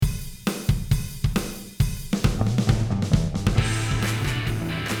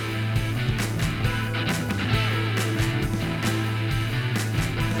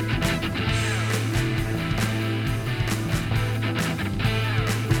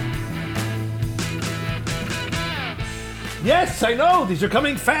Yes, I know. These are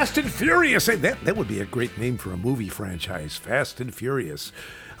coming Fast and Furious. Hey, that would be a great name for a movie franchise, Fast and Furious.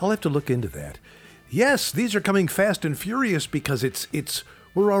 I'll have to look into that. Yes, these are coming Fast and Furious because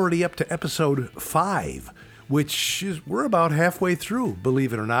we're already up to episode 5, which is we're about halfway through,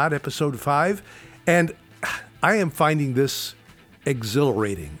 believe it or not, episode 5, and I am finding this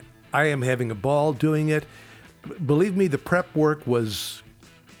exhilarating. I am having a ball doing it. Believe me, the prep work was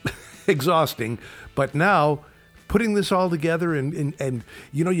exhausting, but now putting this all together and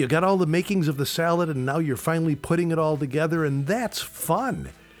you know, you got all the makings of the salad and now you're finally putting it all together, and that's fun.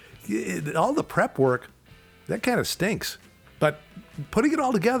 All the prep work, that kind of stinks, but putting it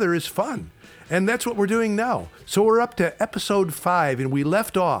all together is fun. And that's what we're doing now. So we're up to episode 5, and we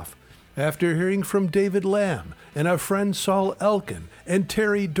left off after hearing from David Lamb and our friend Saul Elkin and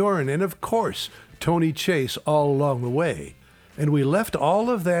Terry Doran and, of course, Tony Chase all along the way. And we left all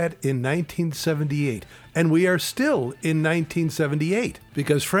of that in 1978. And we are still in 1978.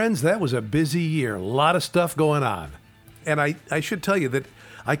 Because, friends, that was a busy year. A lot of stuff going on. And I should tell you that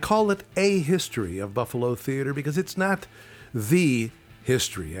I call it a history of Buffalo theater because it's not the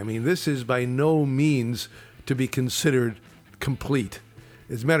history. I mean, this is by no means to be considered complete.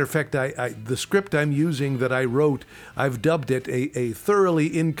 As a matter of fact, the script I'm using that I wrote, I've dubbed it a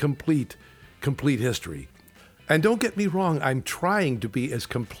thoroughly incomplete history. And don't get me wrong, I'm trying to be as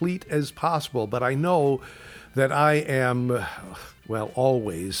complete as possible, but I know that I am, well,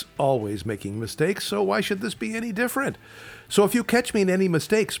 always making mistakes, so why should this be any different? So if you catch me in any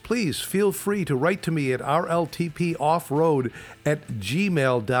mistakes, please feel free to write to me at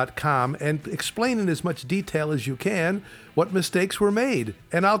rltpoffroad@gmail.com and explain in as much detail as you can what mistakes were made,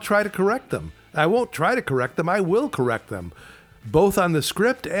 and I'll try to correct them. I won't try to correct them, I will correct them. Both on the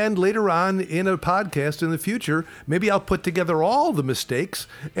script and later on in a podcast in the future. Maybe I'll put together all the mistakes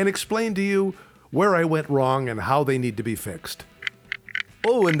and explain to you where I went wrong and how they need to be fixed.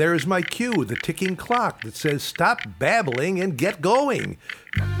 Oh, and there's my cue, the ticking clock that says stop babbling and get going.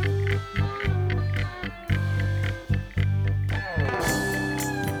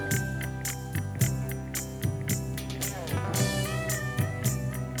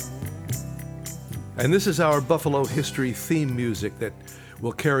 And this is our Buffalo history theme music that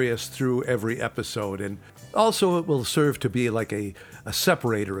will carry us through every episode. And also it will serve to be like a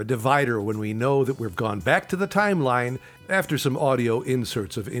separator, a divider when we know that we've gone back to the timeline after some audio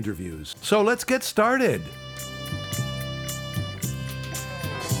inserts of interviews. So let's get started.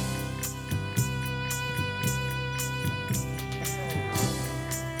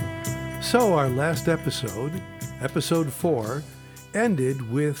 So our last episode, episode 4,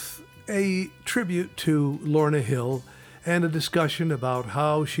 ended with a tribute to Lorna Hill and a discussion about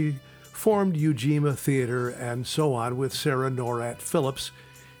how she formed Ujima Theater and so on with Sarah Norat Phillips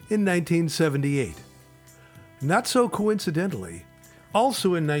in 1978. Not so coincidentally,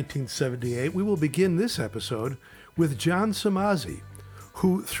 also in 1978, we will begin this episode with John Samazi,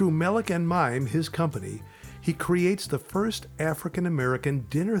 who, through Melick and Mime, his company, he creates the first African-American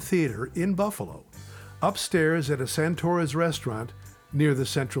dinner theater in Buffalo, upstairs at a Santora's restaurant near the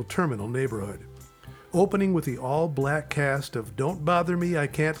Central Terminal neighborhood, opening with the all-black cast of Don't Bother Me, I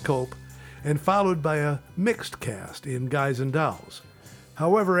Can't Cope, and followed by a mixed cast in Guys and Dolls.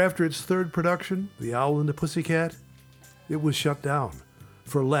 However, after its third production, The Owl and the Pussycat, it was shut down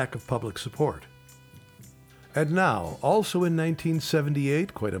for lack of public support. And now, also in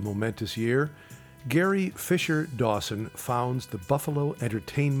 1978, quite a momentous year, Gary Fisher Dawson founds the Buffalo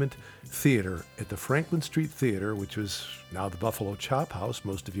Entertainment Theater at the Franklin Street Theater, which was now the Buffalo Chop House,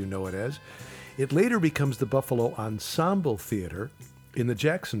 most of you know it as. It later becomes the Buffalo Ensemble Theater in the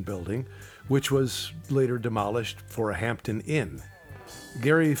Jackson Building, which was later demolished for a Hampton Inn.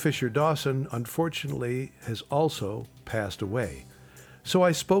 Gary Fisher Dawson, unfortunately, has also passed away. So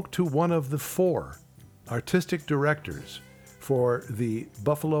I spoke to one of the 4 artistic directors for the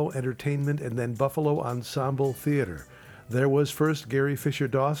Buffalo Entertainment and then Buffalo Ensemble Theater. There was first Gary Fisher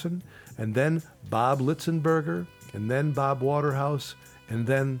Dawson, and then Bob Litzenberger, and then Bob Waterhouse, and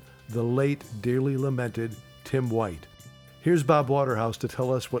then the late, dearly lamented Tim White. Here's Bob Waterhouse to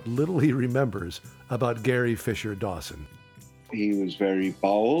tell us what little he remembers about Gary Fisher Dawson. He was very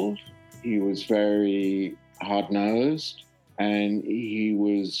bold, he was very hard-nosed, and he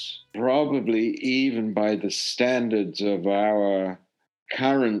was probably, even by the standards of our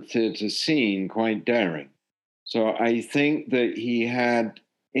current theatre scene, quite daring. So I think that he had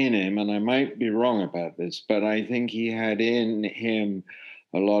in him, and I might be wrong about this, but I think he had in him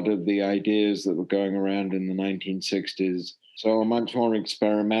a lot of the ideas that were going around in the 1960s. So a much more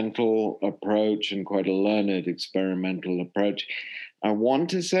experimental approach and quite a learned experimental approach. I want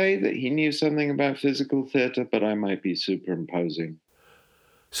to say that he knew something about physical theater, but I might be superimposing.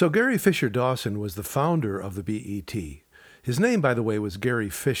 So Gary Fisher Dawson was the founder of the BET. His name, by the way, was Gary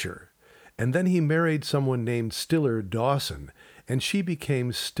Fisher. And then he married someone named Stiller Dawson, and she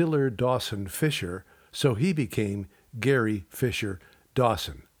became Stiller Dawson Fisher, so he became Gary Fisher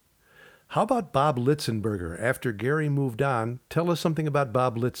Dawson. How about Bob Litzenberger? After Gary moved on, tell us something about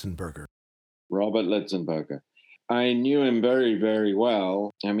Bob Litzenberger. Robert Litzenberger. I knew him very, very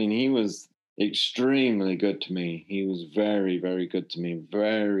well. I mean, he was extremely good to me. He was very, very good to me.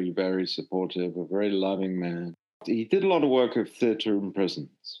 Very, very supportive, a very loving man. He did a lot of work of theater in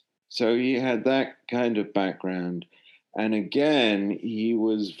prisons. So he had that kind of background. And again, he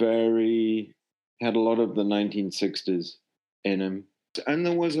was had a lot of the 1960s in him. And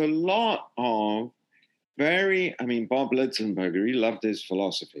there was a lot of Bob Litzenberger, he loved his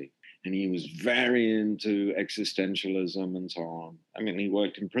philosophy. And he was very into existentialism and so on. I mean, he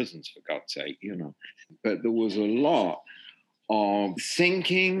worked in prisons, for God's sake, But there was a lot of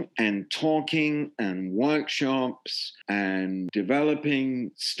thinking and talking and workshops and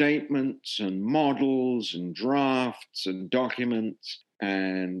developing statements and models and drafts and documents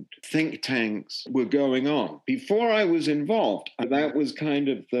and think tanks were going on. Before I was involved, that was kind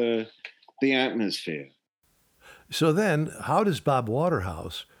of the atmosphere. So then, how does Bob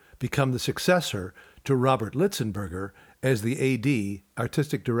Waterhouse become the successor to Robert Litzenberger as the AD,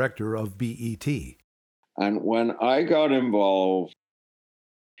 artistic director of BET? And when I got involved,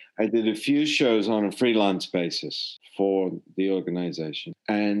 I did a few shows on a freelance basis for the organization.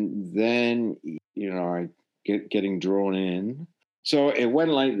 And then, I getting drawn in. So it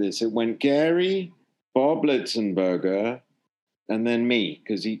went like this. It went Gary, Bob Litzenberger, and then me,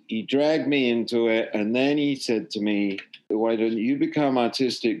 because he dragged me into it. And then he said to me, why don't you become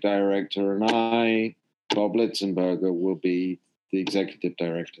artistic director, and I, Bob Litzenberger, will be the executive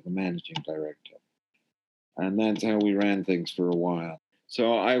director, the managing director. And that's how we ran things for a while.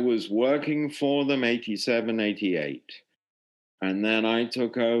 So I was working for them 87, 88. And then I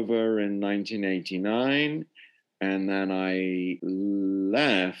took over in 1989. And then I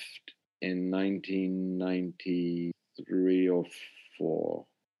left in 1993 or 4.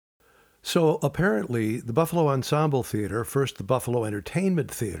 So apparently, the Buffalo Ensemble Theater, first the Buffalo Entertainment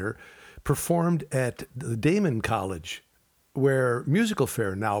Theater, performed at the Damon College, where Musical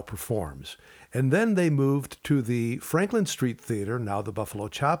Fair now performs. And then they moved to the Franklin Street Theater, now the Buffalo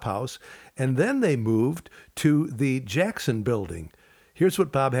Chop House, and then they moved to the Jackson Building. Here's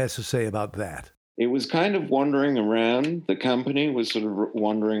what Bob has to say about that. It was kind of wandering around. The company was sort of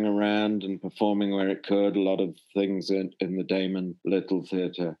wandering around and performing where it could, a lot of things in the Damon Little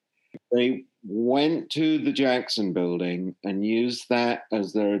Theater. They went to the Jackson Building and used that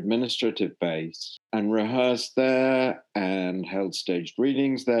as their administrative base and rehearsed there and held staged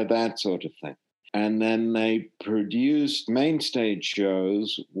readings there, that sort of thing. And then they produced main stage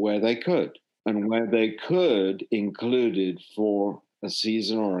shows where they could. And where they could included, for a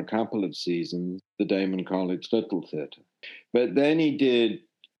season or a couple of seasons, the Damon College Little Theater. But then he did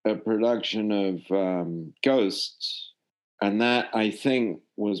a production of Ghosts. And that, I think,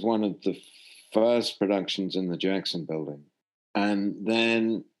 was one of the first productions in the Jackson Building. And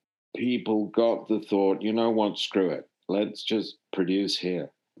then people got the thought, you know what, screw it. Let's just produce here.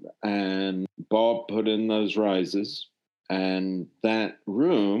 And Bob put in those risers. And that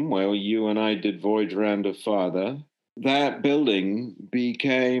room where you and I did Voyage Around a Father, that building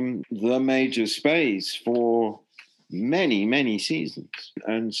became the major space for many, many seasons.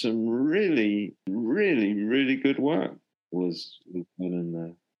 And some really, really, really good work was done in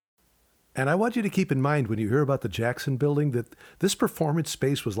there. And I want you to keep in mind when you hear about the Jackson Building that this performance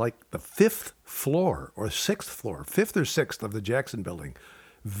space was like the 5th floor or 6th floor, 5th or 6th of the Jackson Building.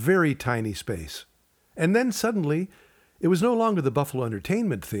 Very tiny space. And then suddenly, it was no longer the Buffalo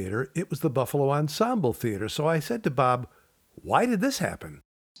Entertainment Theater, it was the Buffalo Ensemble Theater. So I said to Bob, why did this happen?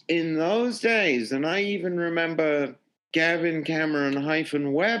 In those days, and I even remember Gavin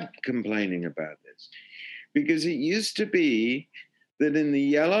Cameron-Webb complaining about this, because it used to be that in the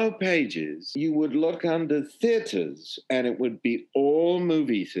yellow pages, you would look under theaters and it would be all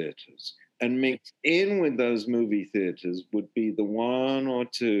movie theaters. And mixed in with those movie theaters would be the 1 or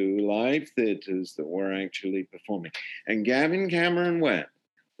 2 live theaters that were actually performing. And Gavin Cameron-Webb,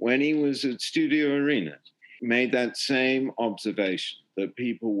 when he was at Studio Arena, made that same observation, that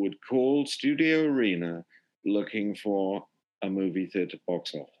people would call Studio Arena looking for a movie theater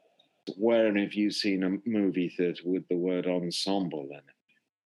box office. Where have you seen a movie theater with the word ensemble in it?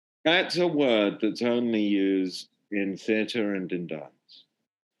 That's a word that's only used in theater and in dance.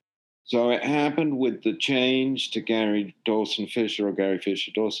 So it happened with the change to Gary Dawson Fisher or Gary Fisher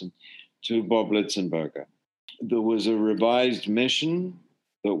Dawson to Bob Litzenberger. There was a revised mission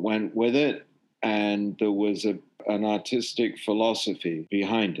that went with it, and there was an artistic philosophy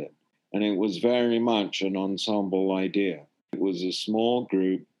behind it. And it was very much an ensemble idea. It was a small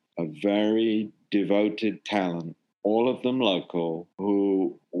group of very devoted talent, all of them local,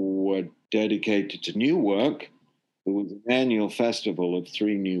 who were dedicated to new work. There was an annual festival of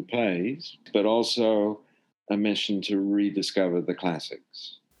 3 new plays, but also a mission to rediscover the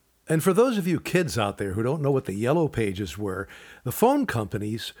classics. And for those of you kids out there who don't know what the Yellow Pages were, the phone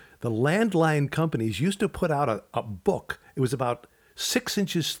companies, the landline companies used to put out a book. It was about 6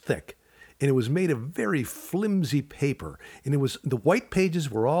 inches thick, and it was made of very flimsy paper. And it was the white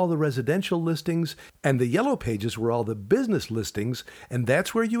pages were all the residential listings, and the yellow pages were all the business listings. And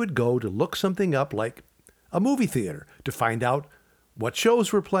that's where you would go to look something up, like a movie theater, to find out what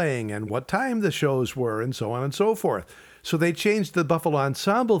shows were playing and what time the shows were, and so on and so forth. So they changed the Buffalo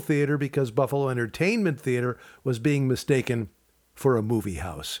Ensemble Theater because Buffalo Entertainment Theater was being mistaken for a movie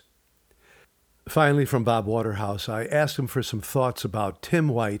house. Finally, from Bob Waterhouse, I asked him for some thoughts about Tim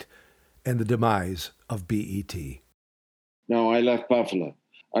White and the demise of BET. No, I left Buffalo.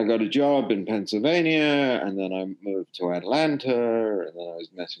 I got a job in Pennsylvania, and then I moved to Atlanta, and then I was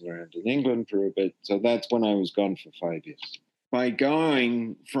messing around in England for a bit. So that's when I was gone for 5 years. By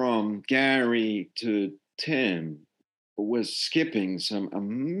going from Gary to Tim, we're skipping some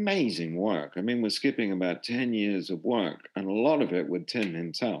amazing work. I mean, we're skipping about 10 years of work, and a lot of it with Tim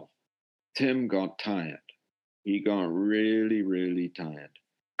himself. Tim got tired. He got really, really tired.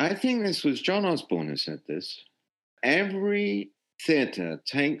 I think this was John Osborne who said this. Every theater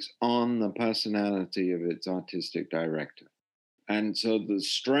takes on the personality of its artistic director. And so the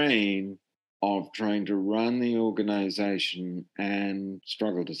strain of trying to run the organization and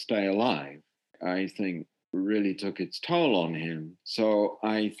struggle to stay alive, I think, really took its toll on him. So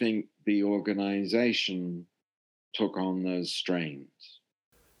I think the organization took on those strains.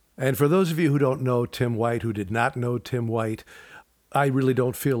 And for those of you who don't know Tim White, who did not know Tim White, I really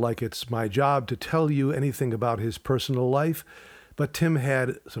don't feel like it's my job to tell you anything about his personal life, but Tim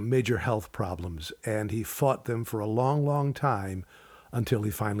had some major health problems, and he fought them for a long, long time until he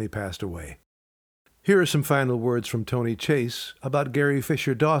finally passed away. Here are some final words from Tony Chase about Gary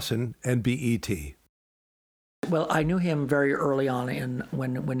Fisher Dawson and BET. Well, I knew him very early on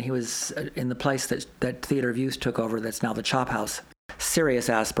when he was in the place that Theater of Youth took over, that's now the Chop House. Serious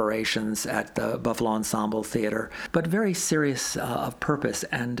aspirations at the Buffalo Ensemble Theater, but very serious of purpose.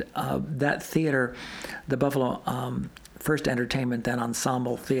 And that theater, the Buffalo First Entertainment, then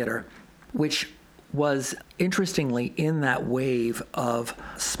Ensemble Theater, which was interestingly in that wave of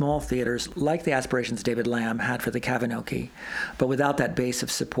small theaters like the aspirations David Lamb had for the Kavinoky, but without that base of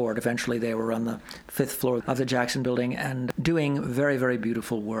support. Eventually they were on the 5th floor of the Jackson Building and doing very, very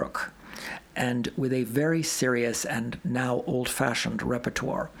beautiful work, and with a very serious and now old-fashioned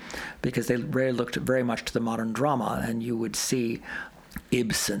repertoire, because they really looked very much to the modern drama, and you would see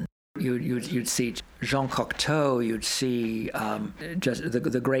Ibsen, you'd see Jean Cocteau, you'd see just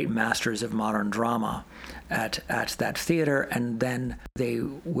the great masters of modern drama at that theater, and then they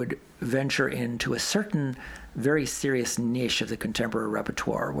would venture into a certain very serious niche of the contemporary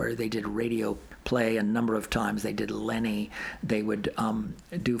repertoire where they did radio play a number of times. They did Lenny. They would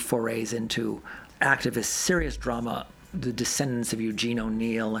do forays into activist serious drama, the descendants of Eugene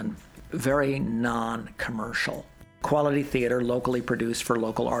O'Neill, and very non-commercial. Quality theater, locally produced for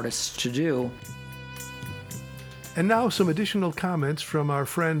local artists to do. And now some additional comments from our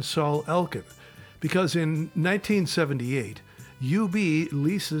friend Saul Elkin, because in 1978, UB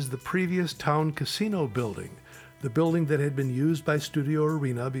leases the previous town casino building, the building that had been used by Studio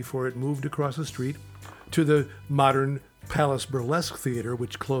Arena before it moved across the street to the modern Palace Burlesque Theater,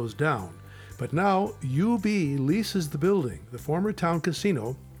 which closed down. But now UB leases the building, the former town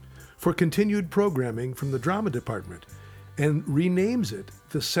casino, for continued programming from the drama department, and renames it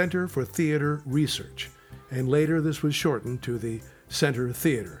the Center for Theater Research. And later this was shortened to the Center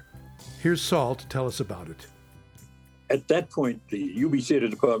Theater. Here's Saul to tell us about it. At that point, the UB Theater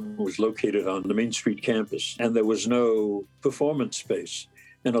Department was located on the Main Street campus, and there was no performance space.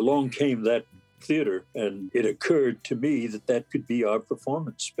 And along came that theater, and it occurred to me that could be our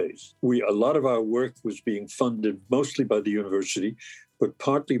performance space. A lot of our work was being funded mostly by the university, but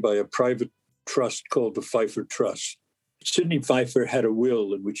partly by a private trust called the Pfeiffer Trust. Sidney Pfeiffer had a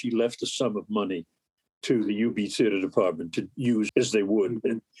will in which he left a sum of money to the UB Theater Department to use as they would.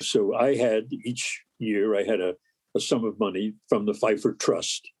 And so each year I had a sum of money from the Pfeiffer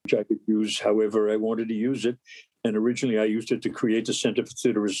Trust, which I could use however I wanted to use it. And originally I used it to create the Center for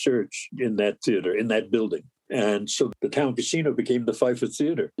Theater Research in that theater, in that building. And so the town casino became the Pfeiffer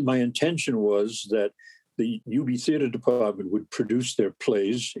Theater. My intention was that the UB Theater Department would produce their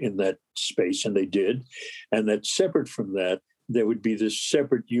plays in that space, and they did. And that separate from that, there would be this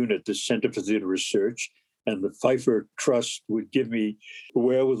separate unit, the Center for Theater Research, and the Pfeiffer Trust would give me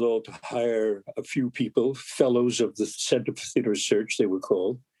wherewithal to hire a few people, fellows of the Center for Theater Research, they were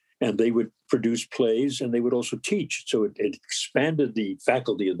called, and they would produce plays and they would also teach. So it expanded the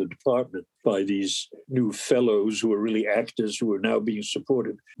faculty of the department by these new fellows who were really actors who were now being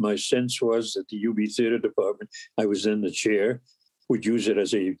supported. My sense was that the UB Theater Department, I was then the chair, would use it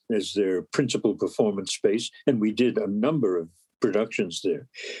as their principal performance space. And we did a number of productions there.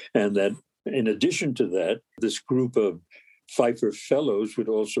 And that in addition to that, this group of Pfeiffer fellows would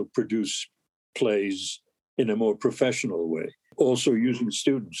also produce plays in a more professional way, also using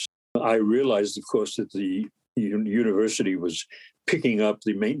students. I realized, of course, that the university was picking up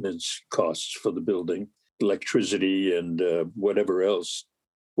the maintenance costs for the building, electricity and whatever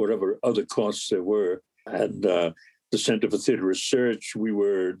other costs there were. And the Center for Theater Research, we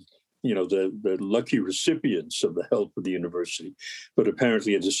were, the lucky recipients of the help of the university. But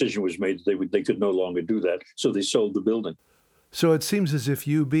apparently a decision was made that they could no longer do that, so they sold the building. So it seems as if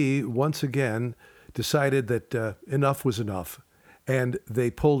UB once again decided that enough was enough, and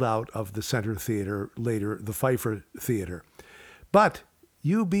they pulled out of the Center Theater, later the Pfeiffer Theater. But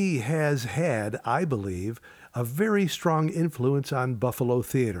UB has had, I believe, a very strong influence on Buffalo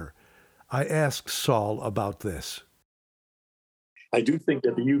theater. I asked Saul about this. I do think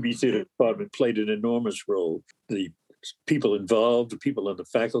that the UB Theater Department played an enormous role. The people involved, the people on the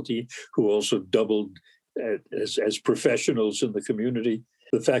faculty who also doubled as professionals in the community,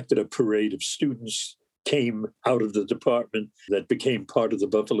 the fact that a parade of students came out of the department that became part of the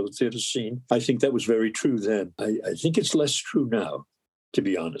Buffalo theater scene. I think that was very true then. I think it's less true now, to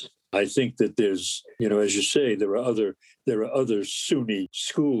be honest. I think that there's, as you say, there are other SUNY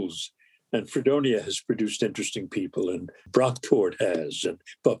schools, and Fredonia has produced interesting people, and Brockport has, and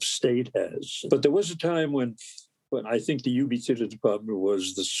Buff State has. But there was a time when I think the UB Theater Department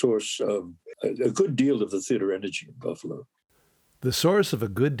was the source of a good deal of the theater energy in Buffalo. The source of a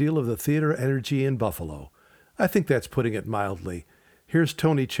good deal of the theater energy in Buffalo. I think that's putting it mildly. Here's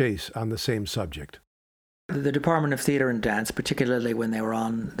Tony Chase on the same subject. The Department of Theater and Dance, particularly when they were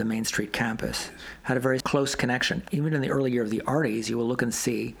on the Main Street campus, had a very close connection. Even in the early year of the Arties, you will look and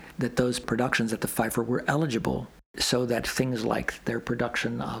see that those productions at the Pfeiffer were eligible, so that things like their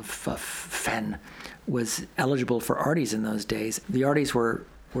production of Fenn was eligible for Arties in those days. The Arties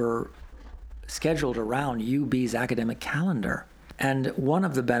were scheduled around UB's academic calendar. And one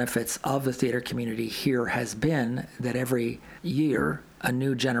of the benefits of the theater community here has been that every year a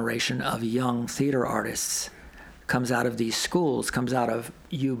new generation of young theater artists comes out of these schools, comes out of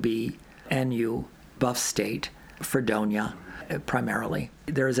UB, NU, Buff State, Fredonia, primarily.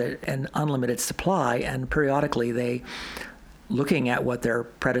 There's an unlimited supply, and periodically they, looking at what their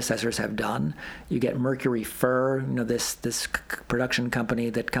predecessors have done, you get Mercury Fur, this production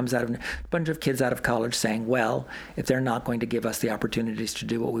company that comes out of a bunch of kids out of college saying, well, if they're not going to give us the opportunities to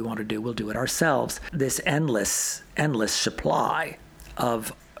do what we want to do, we'll do it ourselves. This endless supply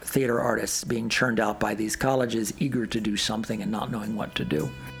of theater artists being churned out by these colleges, eager to do something and not knowing what to do.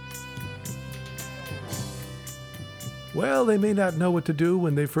 Well, they may not know what to do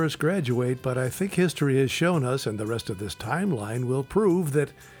when they first graduate, but I think history has shown us, and the rest of this timeline will prove,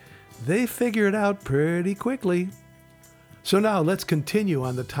 that they figure it out pretty quickly. So now let's continue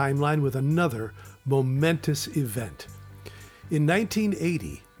on the timeline with another momentous event. In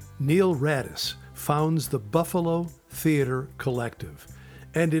 1980, Neil Radis founds the Buffalo Theater Collective,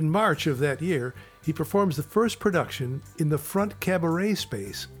 and in March of that year, he performs the first production in the front cabaret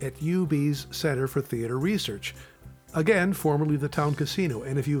space at UB's Center for Theater Research, again, formerly the Town Casino.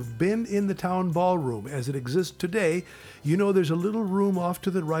 And if you've been in the Town Ballroom as it exists today, you know there's a little room off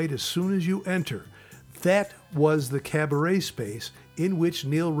to the right as soon as you enter. That was the cabaret space in which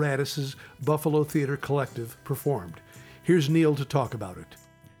Neil Radis's Buffalo Theater Collective performed. Here's Neil to talk about it.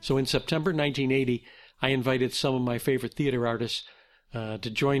 So in September 1980, I invited some of my favorite theater artists to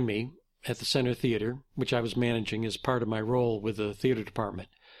join me at the Center Theater, which I was managing as part of my role with the theater department,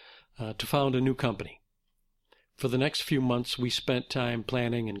 to found a new company. For the next few months, we spent time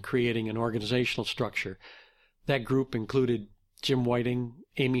planning and creating an organizational structure. That group included Jim Whiting,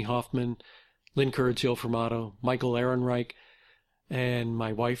 Amy Hoffman, Lynn Kurzil-Formato, Michael Ehrenreich, and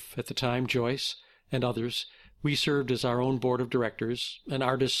my wife at the time, Joyce, and others. We served as our own board of directors, an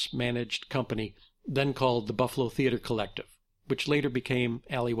artist-managed company, then called the Buffalo Theater Collective, which later became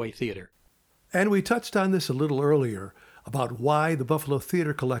Alleyway Theater. And we touched on this a little earlier about why the Buffalo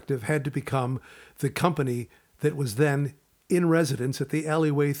Theater Collective had to become the company that was then in residence at the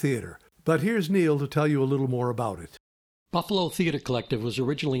Alleyway Theater. But here's Neil to tell you a little more about it. Buffalo Theater Collective was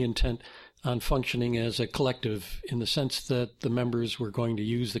originally intent on functioning as a collective in the sense that the members were going to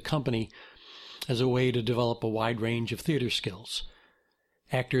use the company as a way to develop a wide range of theater skills.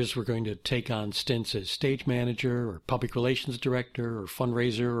 Actors were going to take on stints as stage manager or public relations director or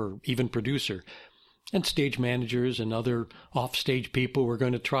fundraiser or even producer. And stage managers and other off-stage people were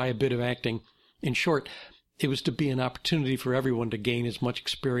going to try a bit of acting. In short, it was to be an opportunity for everyone to gain as much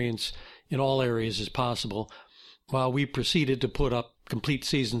experience in all areas as possible, while we proceeded to put up complete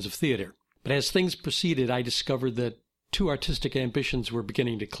seasons of theater. But as things proceeded, I discovered that two artistic ambitions were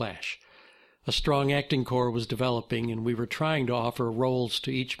beginning to clash. A strong acting corps was developing, and we were trying to offer roles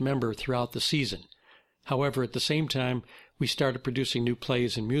to each member throughout the season. However, at the same time, we started producing new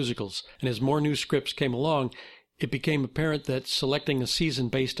plays and musicals, and as more new scripts came along, it became apparent that selecting a season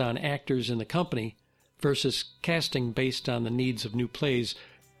based on actors in the company versus casting based on the needs of new plays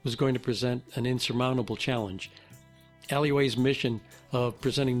was going to present an insurmountable challenge. Alleyway's mission of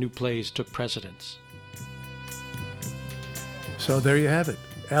presenting new plays took precedence. So there you have it.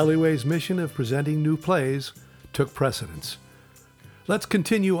 Alleyway's mission of presenting new plays took precedence. Let's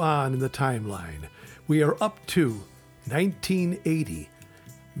continue on in the timeline. We are up to 1980.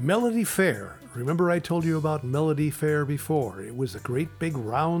 Melody Fair. Remember I told you about Melody Fair before? It was a great big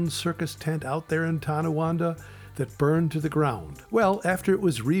round circus tent out there in Tonawanda that burned to the ground. Well, after it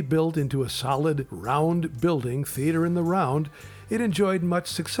was rebuilt into a solid round building, Theater in the Round, it enjoyed much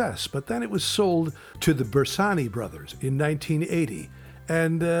success, but then it was sold to the Bersani brothers in 1980,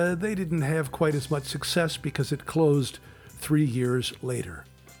 and they didn't have quite as much success because it closed 3 years later.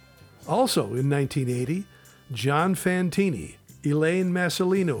 Also in 1980, John Fantini, Elaine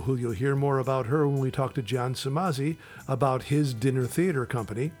Massolino, who you'll hear more about her when we talk to John Samazzi about his dinner theater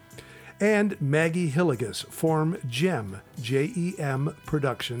company, and Maggie Hillegas form GEM, J-E-M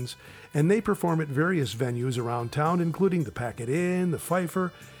Productions, and they perform at various venues around town, including the Packet Inn, the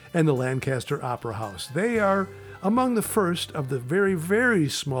Pfeiffer, and the Lancaster Opera House. They are among the first of the very, very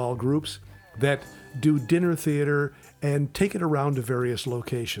small groups that do dinner theater and take it around to various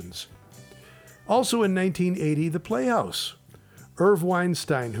locations. Also in 1980, the Playhouse. Irv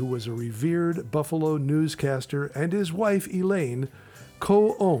Weinstein, who was a revered Buffalo newscaster, and his wife Elaine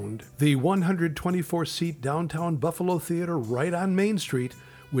co-owned the 124-seat downtown Buffalo Theater right on Main Street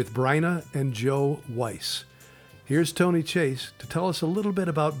with Bryna and Joe Weiss. Here's Tony Chase to tell us a little bit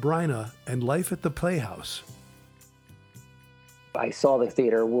about Bryna and life at the Playhouse. I saw the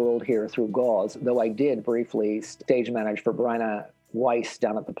theater world here through gauze, though I did briefly stage manage for Bryna Weiss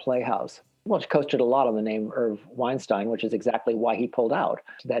down at the Playhouse. Well, she coached a lot on the name Irv Weinstein, which is exactly why he pulled out,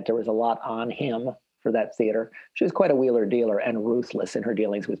 that there was a lot on him for that theater. She was quite a wheeler dealer and ruthless in her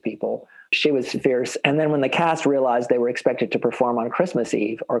dealings with people. She was fierce. And then when the cast realized they were expected to perform on Christmas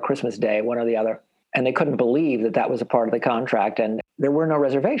Eve or Christmas Day, one or the other, and they couldn't believe that that was a part of the contract, and there were no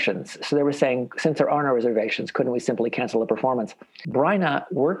reservations. So they were saying, since there are no reservations, couldn't we simply cancel the performance? Bryna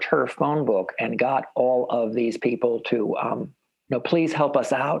worked her phone book and got all of these people to please help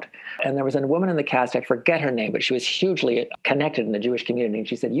us out. And there was a woman in the cast, I forget her name, but she was hugely connected in the Jewish community. And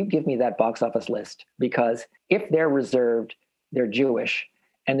she said, you give me that box office list, because if they're reserved, they're Jewish,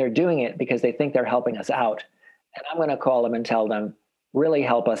 and they're doing it because they think they're helping us out. And I'm going to call them and tell them, really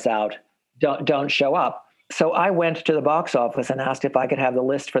help us out. Don't show up. So I went to the box office and asked if I could have the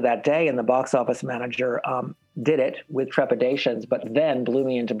list for that day. And the box office manager did it with trepidations, but then blew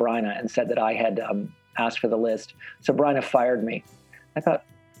me into Bryna and said that I had asked for the list. So Bryna fired me. I thought,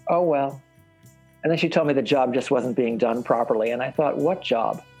 oh, well. And then she told me the job just wasn't being done properly. And I thought, what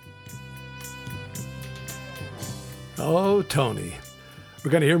job? Oh, Tony.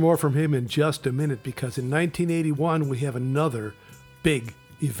 We're going to hear more from him in just a minute, because in 1981, we have another big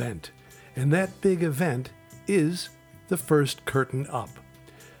event. And that big event is the first curtain up.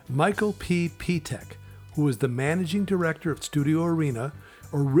 Michael P. Pitek, who was the managing director of Studio Arena,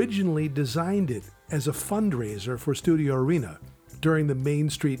 originally designed it as a fundraiser for Studio Arena during the Main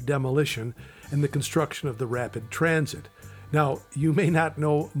Street demolition and the construction of the rapid transit. Now, you may not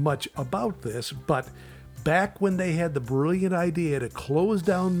know much about this, but back when they had the brilliant idea to close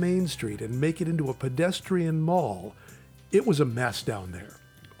down Main Street and make it into a pedestrian mall, it was a mess down there.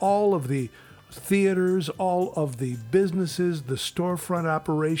 All of the theaters, all of the businesses, the storefront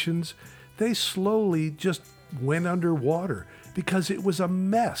operations, they slowly just went underwater because it was a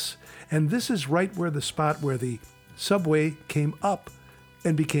mess. And this is right where the spot where the subway came up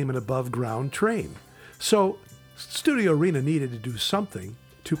and became an above-ground train. So Studio Arena needed to do something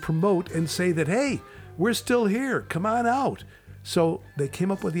to promote and say that, hey, we're still here, come on out. So they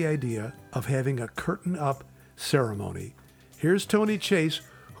came up with the idea of having a curtain-up ceremony. Here's Tony Chase,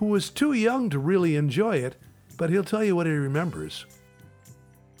 who was too young to really enjoy it, but he'll tell you what he remembers.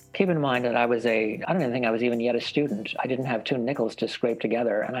 Keep in mind that I don't even think I was even yet a student. I didn't have 2 nickels to scrape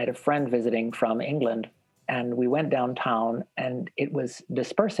together, and I had a friend visiting from England, and we went downtown, and it was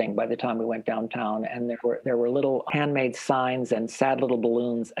dispersing by the time we went downtown, and there were little handmade signs and sad little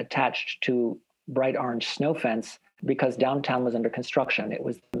balloons attached to bright orange snow fence because downtown was under construction. It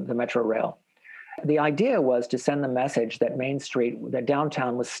was the Metro Rail. The idea was to send the message that that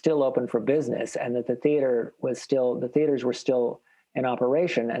downtown was still open for business, and that the theaters were still in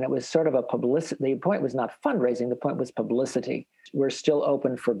operation. And it was sort of a publicity. The point was not fundraising. The point was publicity. We're still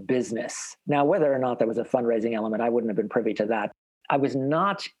open for business. Now, whether or not there was a fundraising element, I wouldn't have been privy to that. I was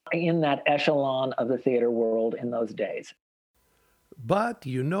not in that echelon of the theater world in those days. But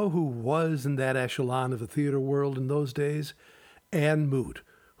you know who was in that echelon of the theater world in those days? Anne Moot,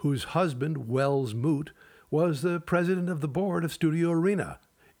 whose husband, Wells Moot, was the president of the board of Studio Arena.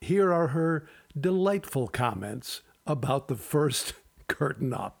 Here are her delightful comments about the first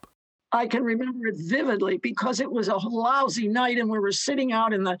curtain up. I can remember it vividly because it was a lousy night and we were sitting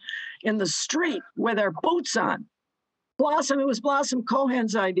out in the street with our boots on. It was Blossom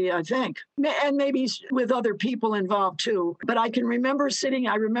Cohan's idea, I think, and maybe with other people involved too. But I remember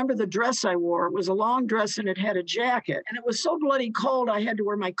the dress I wore. It was a long dress and it had a jacket. And it was so bloody cold, I had to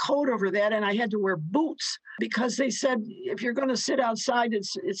wear my coat over that, and I had to wear boots because they said, if you're going to sit outside,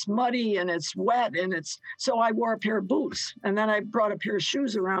 it's muddy and it's wet. So I wore a pair of boots. And then I brought a pair of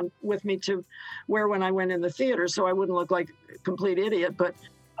shoes around with me to wear when I went in the theater so I wouldn't look like a complete idiot. But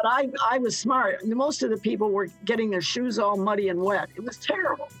I was smart. Most of the people were getting their shoes all muddy and wet. It was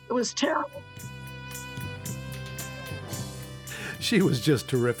terrible. It was terrible. She was just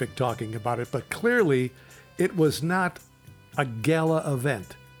terrific talking about it, but clearly it was not a gala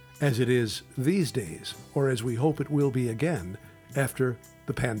event as it is these days, or as we hope it will be again after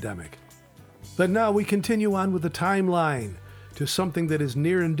the pandemic. But now we continue on with the timeline to something that is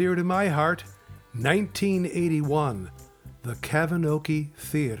near and dear to my heart. 1981. The Kavinoky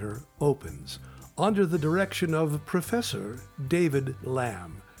Theater opens under the direction of Professor David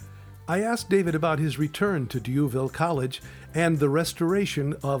Lamb. I asked David about his return to Dieuville College and the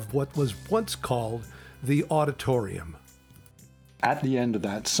restoration of what was once called the auditorium. At the end of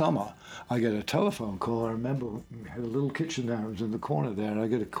that summer, I get a telephone call. I remember we had a little kitchen there, it was in the corner there, and I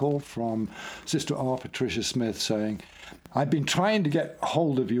get a call from Sister R. Patricia Smith saying, I've been trying to get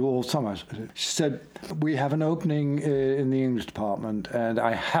hold of you all summer. She said, we have an opening in the English department and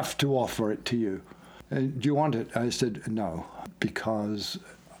I have to offer it to you. Do you want it? I said, no, because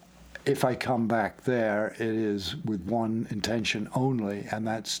if I come back there, it is with one intention only, and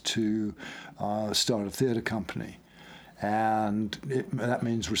that's to start a theater company. And that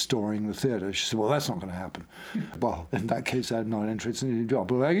means restoring the theater. She said, well, that's not going to happen. Well, in that case, I'm not interested in your job.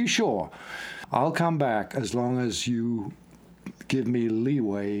 But are you sure? I'll come back as long as you give me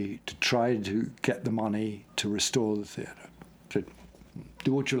leeway to try to get the money to restore the theater. I said,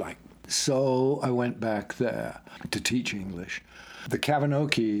 do what you like. So I went back there to teach English. The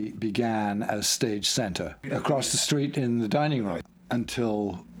Kavinoky began as Stage Center across the street in the dining room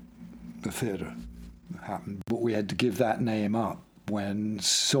until the theater happened. But we had to give that name up when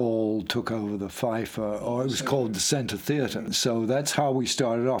Saul took over the Pfeiffer, or it was called the Center Theater. So that's how we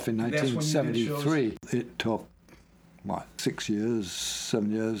started off in 1973. It took,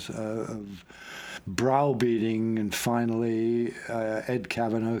 7 years of browbeating, and finally Ed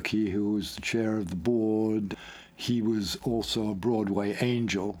Kavinoky, who was the chair of the board, he was also a Broadway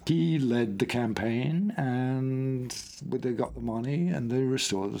angel. He led the campaign, and they got the money, and they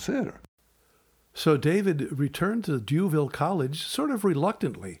restored the theater. So David returned to Dieuville College sort of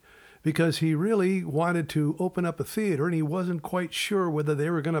reluctantly because he really wanted to open up a theater and he wasn't quite sure whether they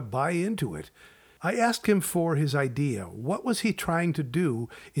were going to buy into it. I asked him for his idea. What was he trying to do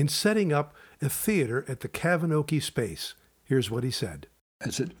in setting up a theater at the Kavinoky space? Here's what he said. I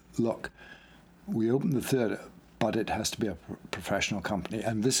said, look, we opened the theater, but it has to be a professional company.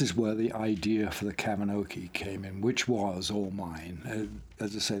 And this is where the idea for the Kavinoky came in, which was all mine.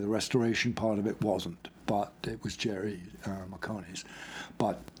 As I say, the restoration part of it wasn't, but it was Jerry Marconi's.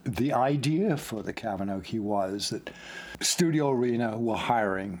 But the idea for the Kavinoky was that Studio Arena were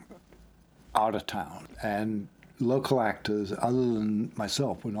hiring out of town, and local actors, other than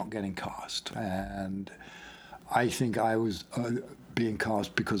myself, were not getting cast. And I think I was being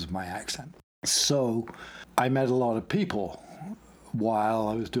cast because of my accent. So I met a lot of people while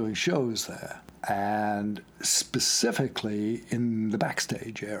I was doing shows there. and specifically in the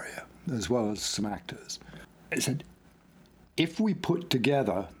backstage area, as well as some actors. I said, if we put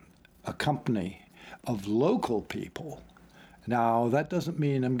together a company of local people, now that doesn't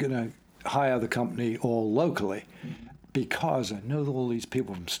mean I'm going to hire the company all locally, because I know all these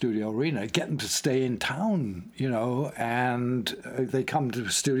people from Studio Arena, get them to stay in town, and they come to the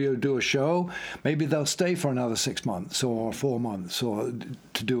studio, do a show, maybe they'll stay for another 6 months or 4 months or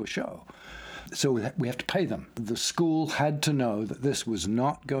to do a show. So we have to pay them. The school had to know that this was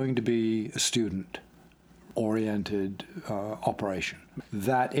not going to be a student-oriented operation,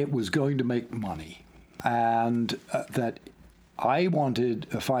 that it was going to make money, and that I wanted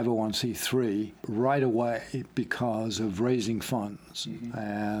a 501c3 right away because of raising funds.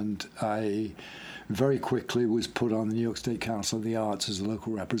 And I very quickly was put on the New York State Council of the Arts as a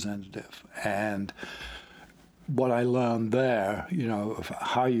local representative. And what I learned there, of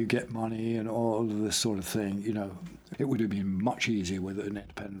how you get money and all of this sort of thing, it would have been much easier with an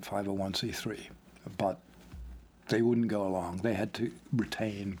independent 501c3. But they wouldn't go along. They had to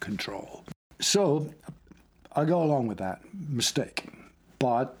retain control. So I go along with that mistake,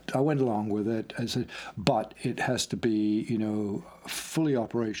 but I went along with it. I said, but it has to be, fully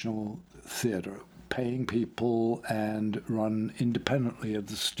operational theater, paying people and run independently of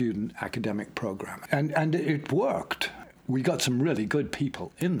the student academic program. And it worked. We got some really good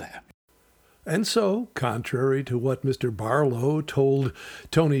people in there. And so, contrary to what Mr. Barlow told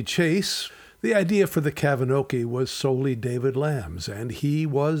Tony Chase, the idea for the Kavinoky was solely David Lamb's, and he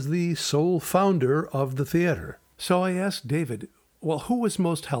was the sole founder of the theater. So I asked David, well, who was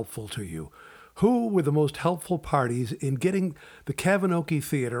most helpful to you? Who were the most helpful parties in getting the Kavinoky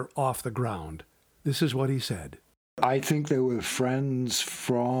Theater off the ground? This is what he said. I think they were friends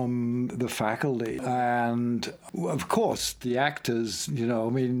from the faculty, and of course the actors,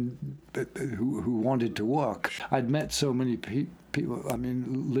 who wanted to work. I'd met so many people.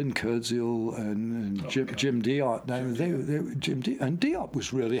 Lynn Kurdziel and Jim Diop. And Diop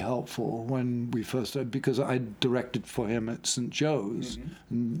was really helpful when we first started, because I directed for him at St. Joe's,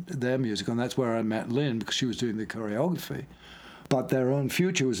 and their musical, and that's where I met Lynn, because she was doing the choreography. But their own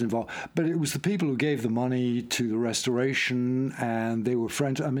future was involved. But it was the people who gave the money to the restoration, and they were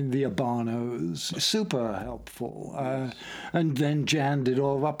friends. The Urbanos, super helpful. And then Jan did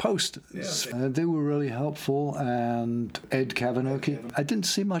all of our posters. Yeah. They were really helpful. And Ed Kavinoky, I didn't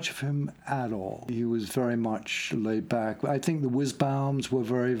see much of him at all. He was very much laid back. I think the Whizbaums were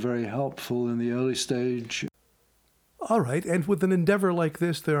very, very helpful in the early stage. All right, and with an endeavor like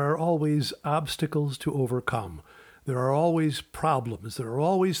this, there are always obstacles to overcome. There are always problems. There are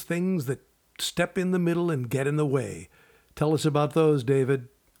always things that step in the middle and get in the way. Tell us about those, David.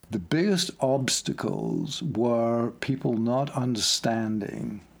 The biggest obstacles were people not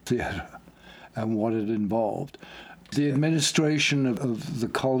understanding theater and what it involved. The administration of the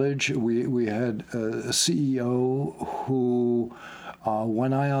college, we had a CEO who,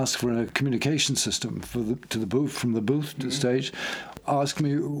 when I asked for a communication system from the booth to stage, asked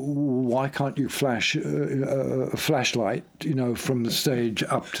me, why can't you flash a flashlight, from the stage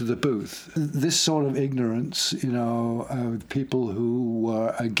up to the booth? This sort of ignorance, of people who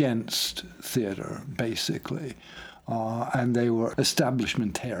were against theater, basically. And they were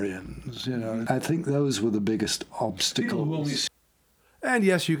establishmentarians, I think those were the biggest obstacles. And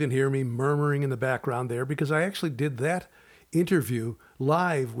yes, you can hear me murmuring in the background there, because I actually did that interview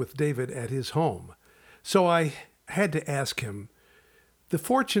live with David at his home. So I had to ask him, the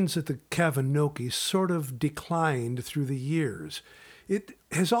fortunes at the Kavinoky sort of declined through the years. It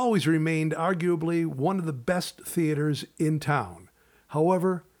has always remained arguably one of the best theaters in town.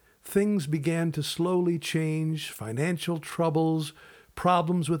 However, things began to slowly change, financial troubles,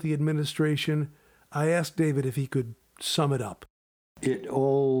 problems with the administration. I asked David if he could sum it up. It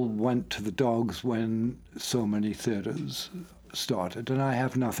all went to the dogs when so many theaters started, and I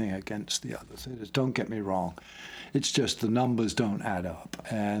have nothing against the other theaters, don't get me wrong. It's just the numbers don't add up.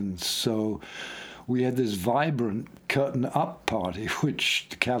 And so we had this vibrant Curtain Up party, which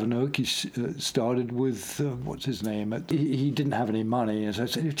the Kavinoky started with, what's his name? He didn't have any money, and so I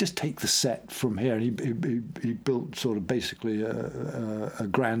said, just take the set from here. And he built sort of basically a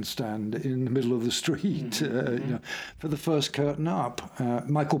grandstand in the middle of the street, for the first Curtain Up,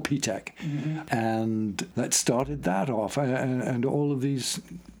 Michael Pitek. And that started that off, and all of these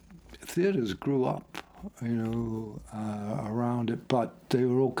theaters grew up, around it, but they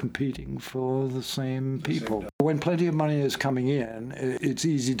were all competing for the same people. When plenty of money is coming in, it's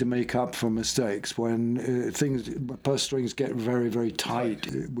easy to make up for mistakes. When purse strings get very, very tight,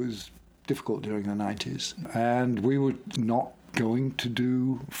 it was difficult during the 90s. And we were not going to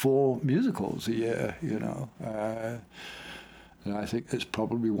do 4 musicals a year, you know. And I think that's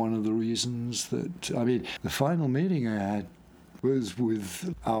probably one of the reasons that, I mean, the final meeting I had was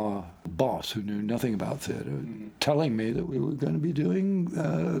with our boss, who knew nothing about theatre, telling me that we were going to be doing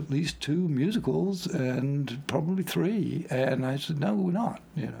at least 2 musicals and probably 3. And I said, no, we're not,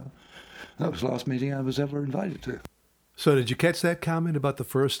 you know. That was the last meeting I was ever invited to. So did you catch that comment about the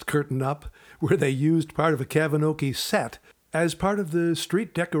first Curtain Up, where they used part of a Kavinoky set as part of the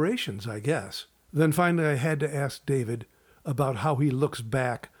street decorations, I guess? Then finally I had to ask David about how he looks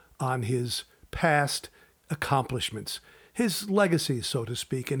back on his past accomplishments, his legacy, so to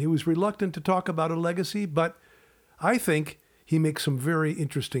speak. And he was reluctant to talk about a legacy, but I think he makes some very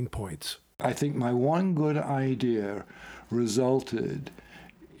interesting points. I think my one good idea resulted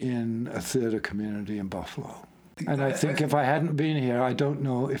in a theatre community in Buffalo. And I think if I hadn't been here, I don't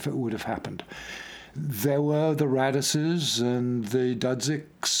know if it would have happened. There were the Radices and the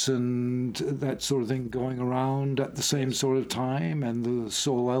Dudziks and that sort of thing going around at the same sort of time, and the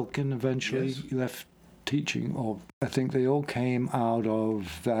Saul Elkin eventually left teaching. Or I think they all came out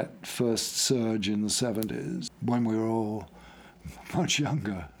of that first surge in the 70s when we were all much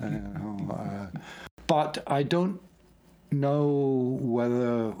younger. You know. But I don't know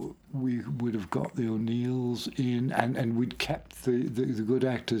whether we would have got the O'Neills in, and we'd kept the good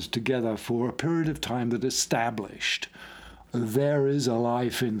actors together for a period of time that established there is a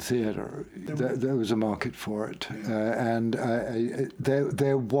life in theatre. There was a market for it. And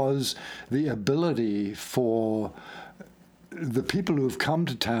there was the ability for the people who have come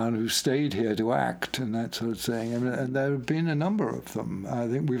to town, who stayed here to act and that sort of thing, and there have been a number of them. I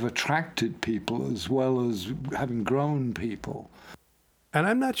think we've attracted people as well as having grown people. And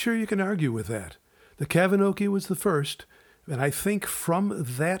I'm not sure you can argue with that. The Kavinoky was the first, and I think from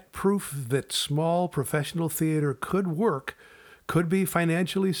that proof that small professional theater could work, could be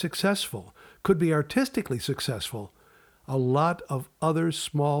financially successful, could be artistically successful, a lot of other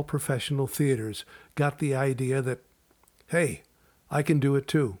small professional theaters got the idea that, hey, I can do it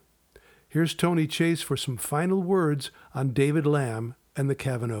too. Here's Tony Chase for some final words on David Lamb and the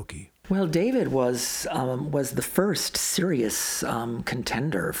Kavinoky. Well, David was the first serious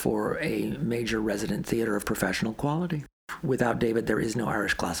contender for a major resident theater of professional quality. Without David, there is no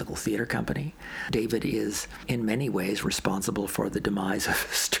Irish Classical Theatre Company. David is, in many ways, responsible for the demise of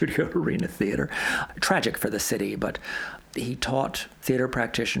Studio Arena Theatre. Tragic for the city, but he taught theatre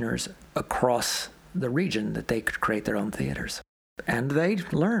practitioners across the region that they could create their own theaters. And they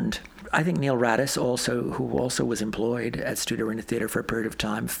learned. I think Neil Radis, who also was employed at Studio Arena Theatre for a period of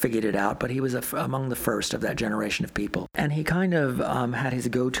time, figured it out, but he was among the first of that generation of people. And he kind of had his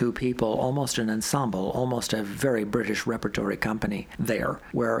go-to people, almost an ensemble, almost a very British repertory company there,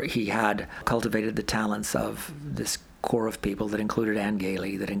 where he had cultivated the talents of this core of people that included Anne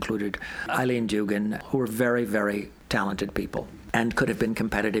Gailey, that included Eileen Dugan, who were very, very talented people and could have been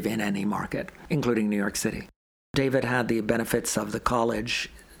competitive in any market, including New York City. David had the benefits of the college,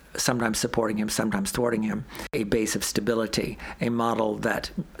 sometimes supporting him, sometimes thwarting him, a base of stability, a model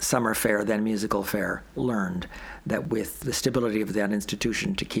that Summer Fair, then Musical Fair, learned, that with the stability of that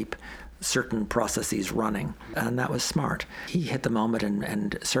institution to keep certain processes running, and that was smart. He hit the moment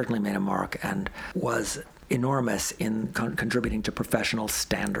and certainly made a mark and was enormous in contributing to professional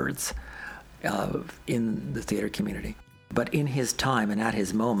standards in the theater community. But in his time and at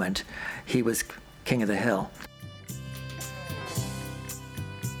his moment, he was king of the hill.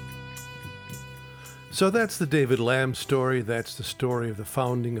 So that's the David Lamb story. That's the story of the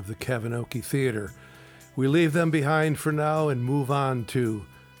founding of the Kavinoky Theatre. We leave them behind for now and move on to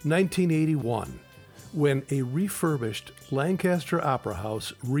 1981, when a refurbished Lancaster Opera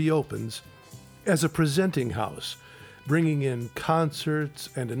House reopens as a presenting house, bringing in concerts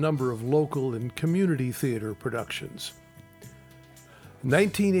and a number of local and community theater productions.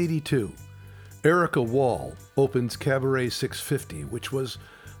 1982, Erica Wall opens Cabaret 650, which was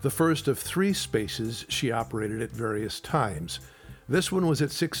the first of 3 spaces she operated at various times. This one was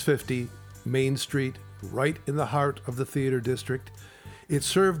at 650 Main Street, right in the heart of the theater district. It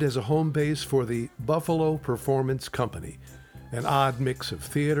served as a home base for the Buffalo Performance Company, an odd mix of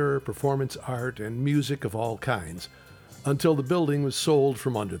theater, performance art, and music of all kinds, until the building was sold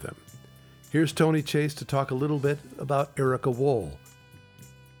from under them. Here's Tony Chase to talk a little bit about Erica Wall.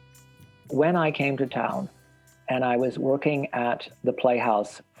 When I came to town, and I was working at the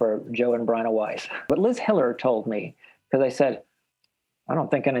Playhouse for Joe and Bryna Weiss. But Liz Hiller told me, because I said, I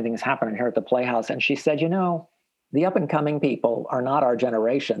don't think anything's happening here at the Playhouse. And she said, you know, the up-and-coming people are not our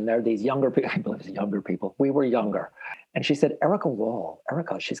generation. They're these younger people. I believe it's younger people. We were younger. And she said, Erica Wall,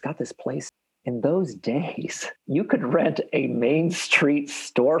 she's got this place in those days, you could rent a Main Street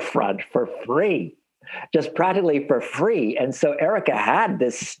storefront for free, just practically for free. And so Erica had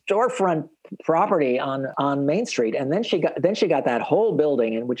this storefront property on Main Street, and then she got that whole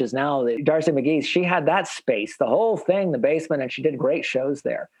building, and which is now the Darcy McGee's. She had that space, the whole thing, the basement, and she did great shows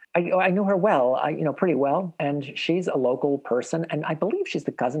there. I knew her well, pretty well, and she's a local person, and I believe she's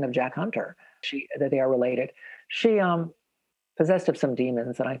the cousin of Jack Hunter. That they are related. She possessed of some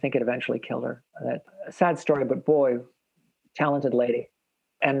demons, and I think it eventually killed her. A sad story, but boy, talented lady.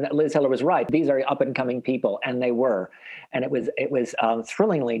 And Liz Heller was right. These are up and coming people, and they were, and it was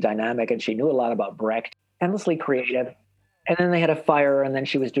thrillingly dynamic. And she knew a lot about Brecht, endlessly creative. And then they had a fire, and then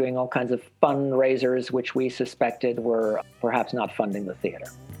she was doing all kinds of fundraisers, which we suspected were perhaps not funding the theater.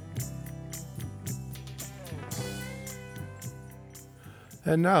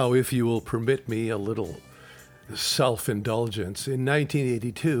 And now, if you will permit me a little self-indulgence, in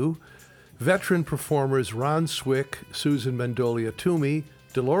 1982, veteran performers Ron Swick, Susan Mendolia Toomey,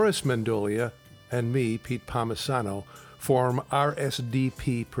 Dolores Mendolia, and me, Pete Palmisano, form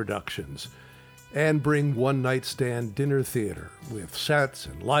RSDP Productions and bring one-night stand dinner theater with sets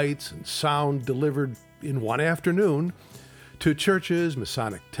and lights and sound delivered in one afternoon to churches,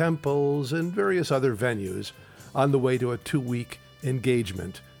 Masonic temples, and various other venues on the way to a 2-week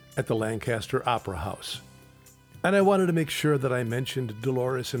engagement at the Lancaster Opera House. And I wanted to make sure that I mentioned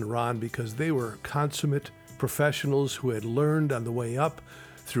Dolores and Ron because they were consummate professionals who had learned on the way up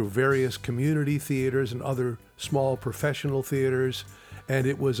through various community theaters and other small professional theaters, and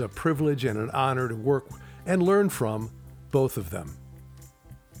it was a privilege and an honor to work and learn from both of them.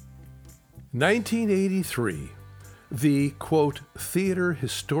 1983, the, quote, Theater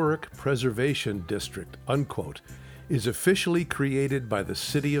Historic Preservation District, unquote, is officially created by the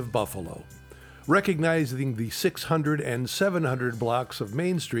City of Buffalo, recognizing the 600 and 700 blocks of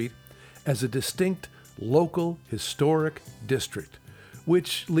Main Street as a distinct local historic district,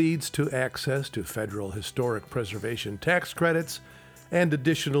 which leads to access to federal historic preservation tax credits and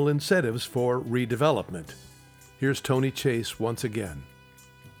additional incentives for redevelopment. Here's Tony Chase once again.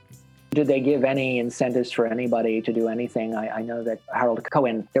 Did they give any incentives for anybody to do anything? I know that Harold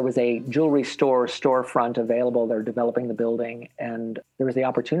Cohen, there was a jewelry storefront available. They're developing the building, and there was the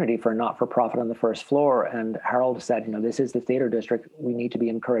opportunity for a not-for-profit on the first floor. And Harold said, this is the theater district. We need to be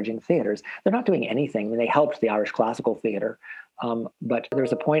encouraging theaters. They're not doing anything. I mean, they helped the Irish Classical Theater. But there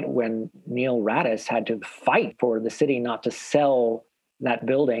was a point when Neil Radis had to fight for the city not to sell that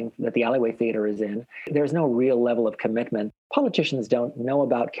building that the Alleyway Theater is in. There's no real level of commitment. Politicians don't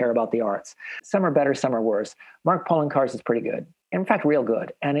care about the arts. Some are better, some are worse. Mark Poloncarz is pretty good. In fact, real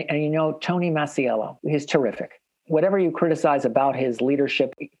good. And Tony Masiello, he's terrific. Whatever you criticize about his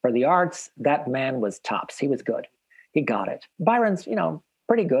leadership for the arts, that man was tops. He was good. He got it. Byron's,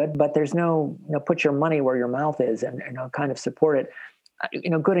 pretty good, but there's no, put your money where your mouth is and kind of support it.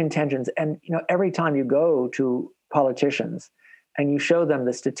 Good intentions. And, every time you go to politicians, and you show them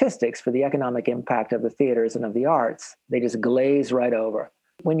the statistics for the economic impact of the theaters and of the arts, they just glaze right over.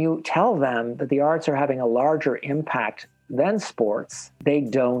 When you tell them that the arts are having a larger impact than sports, they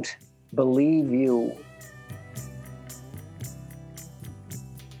don't believe you.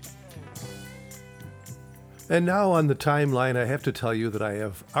 And now on the timeline, I have to tell you that I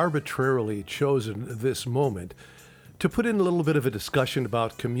have arbitrarily chosen this moment to put in a little bit of a discussion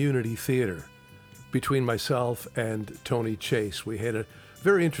about community theater. Between myself and Tony Chase, we had a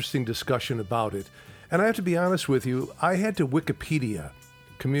very interesting discussion about it. And I have to be honest with you, I had to Wikipedia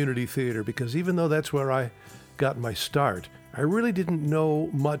community theater because even though that's where I got my start, I really didn't know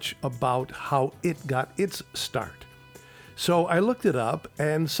much about how it got its start. So I looked it up,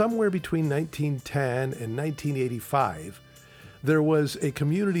 and somewhere between 1910 and 1985, there was a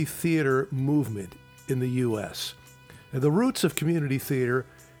community theater movement in the U.S. And the roots of community theater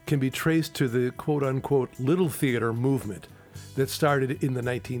can be traced to the quote-unquote little theater movement that started in the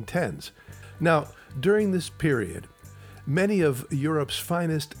 1910s. Now, during this period, many of Europe's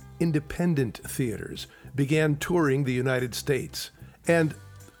finest independent theaters began touring the United States. And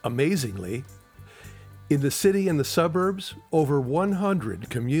amazingly, in the city and the suburbs, over 100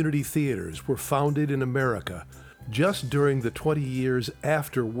 community theaters were founded in America just during the 20 years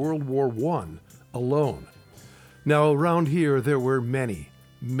after World War I alone. Now, around here, there were many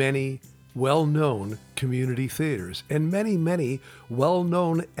well-known community theaters and many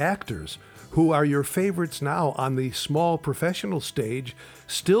well-known actors who are your favorites now on the small professional stage,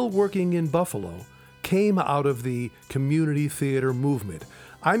 still working in Buffalo, came out of the community theater movement.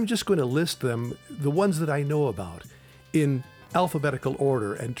 I'm just going to list them, the ones that I know about, in alphabetical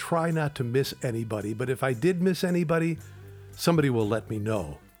order and try not to miss anybody. But if I did miss anybody, somebody will let me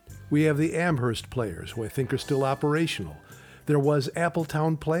know. We have the Amherst Players, who I think are still operational. There was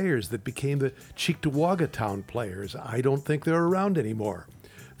Appletown Players that became the Cheektowaga Town Players. I don't think they're around anymore.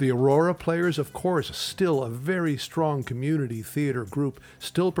 The Aurora Players, of course, still a very strong community theater group,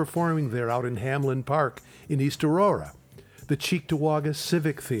 still performing there out in Hamlin Park in East Aurora. The Cheektowaga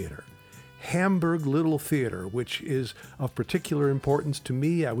Civic Theater. Hamburg Little Theater, which is of particular importance to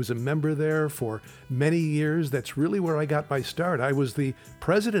me. I was a member there for many years. That's really where I got my start. I was the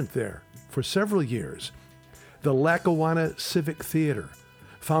president there for several years. The Lackawanna Civic Theater,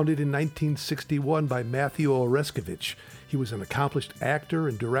 founded in 1961 by Matthew Oreskovich. He was an accomplished actor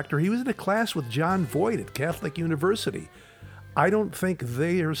and director. He was in a class with John Voight at Catholic University. I don't think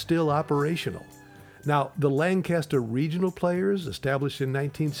they are still operational. Now, the Lancaster Regional Players, established in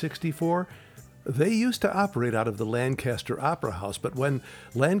 1964, they used to operate out of the Lancaster Opera House, but when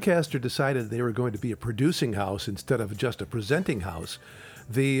Lancaster decided they were going to be a producing house instead of just a presenting house,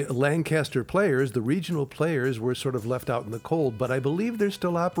 the Lancaster Players, the regional players, were sort of left out in the cold, but I believe they're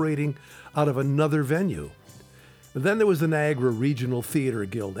still operating out of another venue. Then there was the Niagara Regional Theater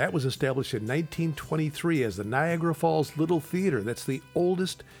Guild. That was established in 1923 as the Niagara Falls Little Theater. That's the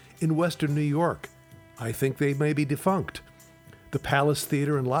oldest in Western New York. I think they may be defunct. The Palace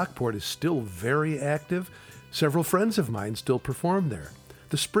Theater in Lockport is still very active. Several friends of mine still perform there.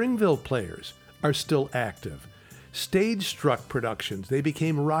 The Springville Players are still active. Stage Struck Productions, they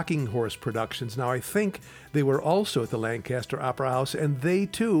became Rocking Horse Productions. Now I think they were also at the Lancaster Opera House, and they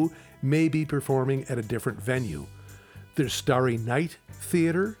too may be performing at a different venue. There's Starry Night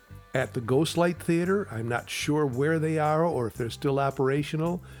Theater at the Ghostlight Theater. I'm not sure where they are or if they're still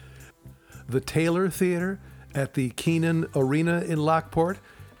operational. The Taylor Theater at the Keenan Arena in Lockport.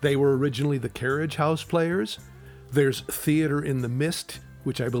 They were originally the Carriage House Players. There's Theater in the Mist,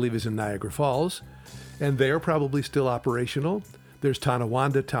 which I believe is in Niagara Falls, and they're probably still operational. There's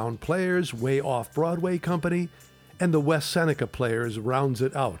Tonawanda Town Players, Way Off Broadway Company, and the West Seneca Players rounds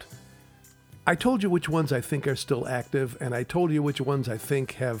it out. I told you which ones I think are still active, and I told you which ones I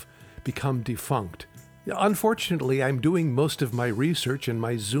think have become defunct. Unfortunately, I'm doing most of my research and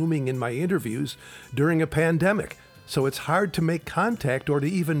my Zooming in my interviews during a pandemic, so it's hard to make contact or to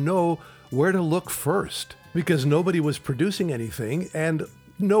even know where to look first, because nobody was producing anything and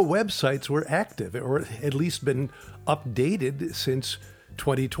no websites were active, or at least been updated since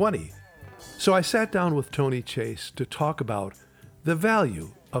 2020. So I sat down with Tony Chase to talk about the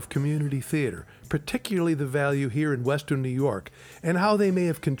value of community theater, particularly the value here in Western New York, and how they may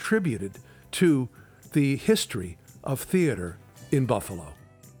have contributed to the history of theater in Buffalo.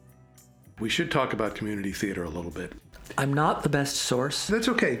 We should talk about community theater a little bit. I'm not the best source. That's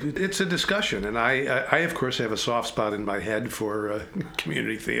okay. It's a discussion, and I of course, have a soft spot in my head for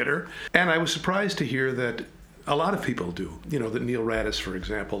community theater. And I was surprised to hear that a lot of people do. You know, that Neil Radis, for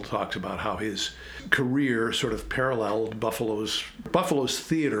example, talks about how his career sort of paralleled Buffalo's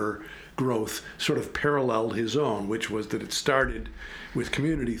theater growth sort of paralleled his own, which was that it started with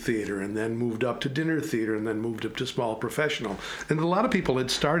community theater and then moved up to dinner theater and then moved up to small professional. And a lot of people had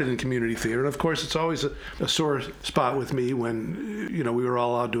started in community theater. And of course, it's always a sore spot with me when, you know, we were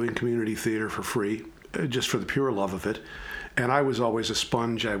all out doing community theater for free, just for the pure love of it. And I was always a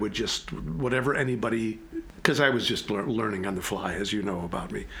sponge. I would just, whatever anybody, because I was just learning on the fly, as you know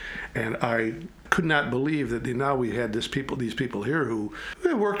about me. And I could not believe that now we had these people here who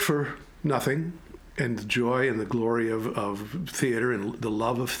worked for nothing, and the joy and the glory of theater and the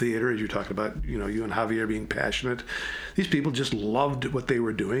love of theater, as you talked about, you know, you and Javier being passionate. These people just loved what they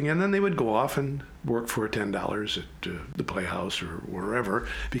were doing, and then they would go off and work for $10 at the Playhouse or wherever,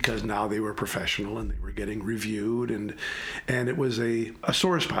 because now they were professional and they were getting reviewed, and it was a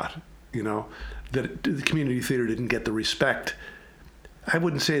sore spot, you know, that the community theater didn't get the respect. I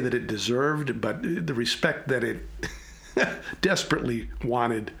wouldn't say that it deserved, but the respect that it desperately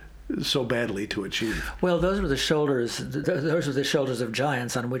wanted so badly to achieve. Well, those were the shoulders of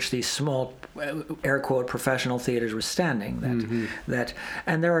giants on which these small, air quote, professional theaters were standing.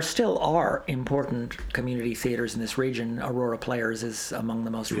 And there still are important community theaters in this region. Aurora Players is among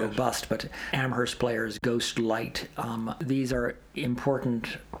the most robust, but Amherst Players, Ghostlight, these are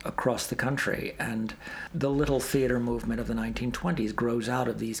important across the country. And the little theater movement of the 1920s grows out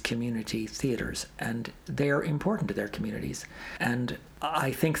of these community theaters, and they are important to their communities. And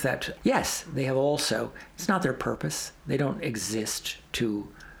I think that, yes, they have also, it's not their purpose. They don't exist to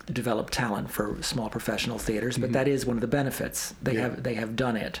develop talent for small professional theaters, but that is one of the benefits. They have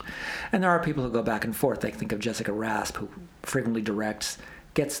done it. And there are people who go back and forth. They think of Jessica Rasp, who frequently directs,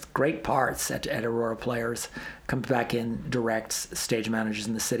 gets great parts at Aurora Players, comes back in, directs, stage manages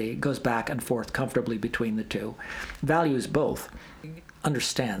in the city, goes back and forth comfortably between the two, values both.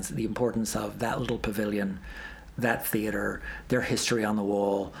 understands the importance of that little pavilion, that theater, their history on the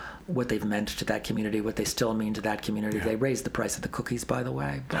wall, what they've meant to that community, what they still mean to that community. Yeah. They raised the price of the cookies, by the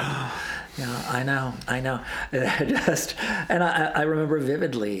way. But, yeah, I know. And I remember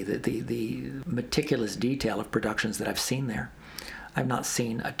vividly the meticulous detail of productions that I've seen there. I've not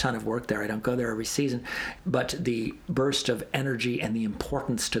seen a ton of work there. I don't go there every season. But the burst of energy and the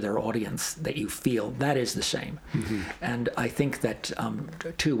importance to their audience that you feel, that is the same. Mm-hmm. And I think that,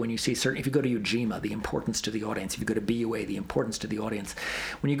 too, when you see if you go to Ujima, the importance to the audience. If you go to BUA, the importance to the audience.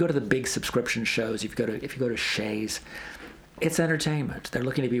 When you go to the big subscription shows, if you go to Shays, it's entertainment. They're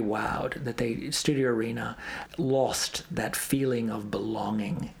looking to be wowed. That Studio Arena lost that feeling of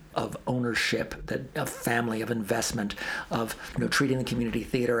belonging, of ownership, of family, of investment, of treating the community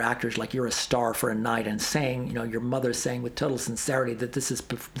theater actors like you're a star for a night, and saying, your mother saying with total sincerity that this is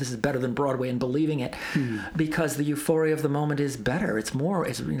better than Broadway, and believing it, because the euphoria of the moment is better. It's more.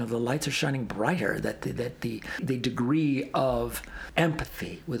 It's the lights are shining brighter. That the degree of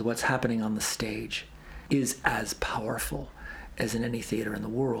empathy with what's happening on the stage is as powerful as in any theater in the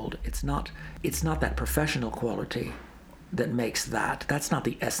world. It's not that professional quality that makes that. That's not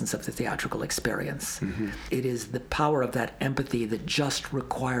the essence of the theatrical experience. Mm-hmm. It is the power of that empathy that just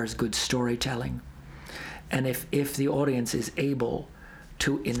requires good storytelling. And if the audience is able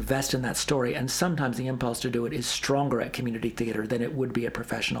to invest in that story, and sometimes the impulse to do it is stronger at community theater than it would be at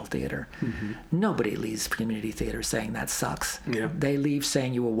professional theater. Mm-hmm. Nobody leaves community theater saying that sucks. Yeah. They leave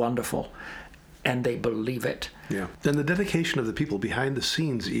saying you were wonderful, and they believe it. Yeah. Then the dedication of the people behind the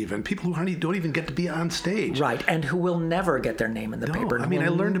scenes, even people who don't even get to be on stage, right, and who will never get their name in the paper. I mean, I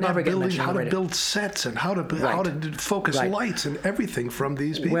learned about how to build sets and how to focus lights and everything from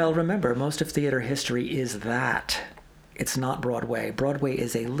these people. Well, remember, most of theater history is that. It's not Broadway. Broadway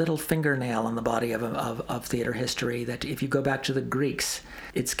is a little fingernail on the body of theater history. That if you go back to the Greeks,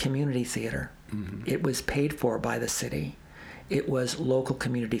 it's community theater. Mm-hmm. It was paid for by the city. It was local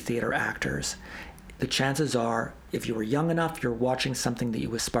community theater actors. The chances are, if you were young enough, you're watching something that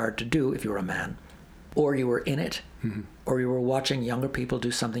you aspired to do if you were a man, or you were in it, mm-hmm. or you were watching younger people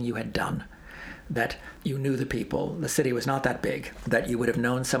do something you had done, that you knew the people. The city was not that big, that you would have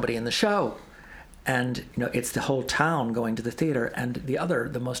known somebody in the show. And it's the whole town going to the theater. And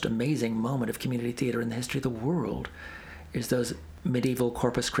the most amazing moment of community theater in the history of the world is those medieval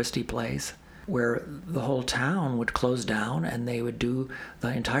Corpus Christi plays, where the whole town would close down and they would do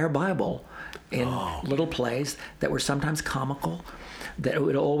the entire Bible in little plays that were sometimes comical, that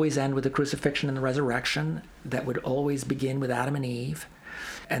would always end with the crucifixion and the resurrection, that would always begin with Adam and Eve,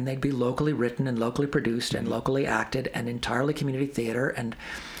 and they'd be locally written and locally produced and locally acted and entirely community theater, and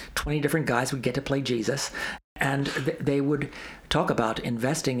 20 different guys would get to play Jesus. And they would talk about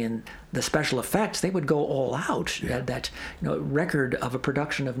investing in the special effects. They would go all out. Yeah. That record of a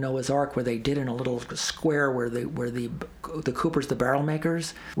production of Noah's Ark, where they did in a little square where the Coopers, the barrel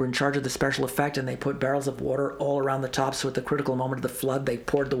makers, were in charge of the special effect, and they put barrels of water all around the top. So at the critical moment of the flood, they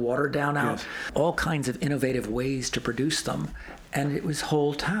poured the water down out. Yes. All kinds of innovative ways to produce them. And it was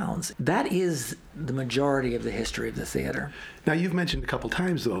whole towns. That is the majority of the history of the theater. Now, you've mentioned a couple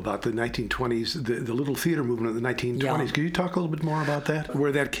times, though, about the 1920s, the little theater movement of the 1920s. Yeah. Can you talk a little bit more about that?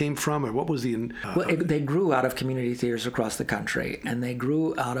 Where that came from, or what was the... they grew out of community theaters across the country, and they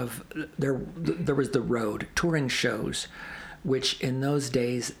grew out of... There was the road, touring shows, which in those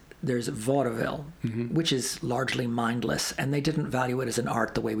days... There's vaudeville, mm-hmm. which is largely mindless, and they didn't value it as an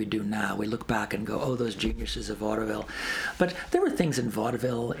art the way we do now. We look back and go, oh, those geniuses of vaudeville. But there were things in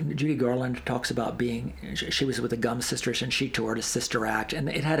vaudeville. Judy Garland talks about she was with the Gum Sisters, and she toured a sister act, and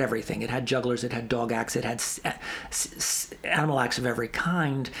it had everything. It had jugglers, it had dog acts, it had animal acts of every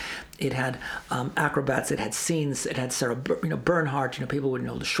kind. It had acrobats, it had scenes, it had Sarah Bernhardt, people would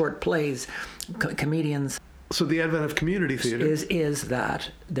know the short plays, comedians. So the advent of community theater is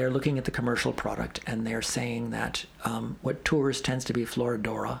that they're looking at the commercial product, and they're saying that what tours tends to be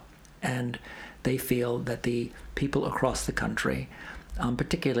Florodora, and they feel that the people across the country,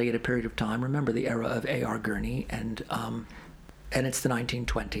 particularly at a period of time, remember the era of A.R. Gurney, and it's the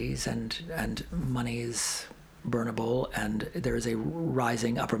 1920s, and money is burnable, and there is a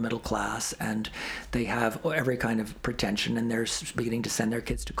rising upper middle class, and they have every kind of pretension, and they're beginning to send their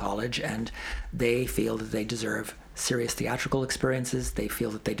kids to college, and they feel that they deserve serious theatrical experiences. They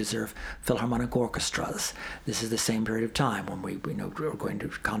feel that they deserve philharmonic orchestras. This is the same period of time when we're going to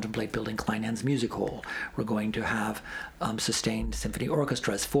contemplate building Kleinhans Music Hall. We're going to have sustained symphony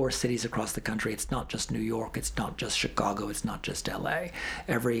orchestras, 4 cities across the country. It's not just New York. It's not just Chicago. It's not just L.A.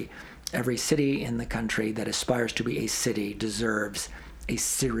 Every city in the country that aspires to be a city deserves a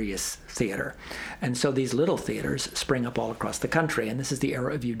serious theater. And so these little theaters spring up all across the country. And this is the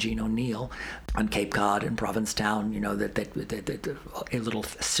era of Eugene O'Neill on Cape Cod and Provincetown, that a little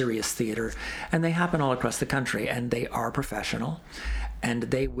serious theater. And they happen all across the country, and they are professional. And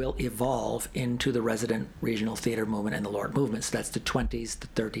they will evolve into the resident regional theater movement and the LORT movement. So that's the 20s, the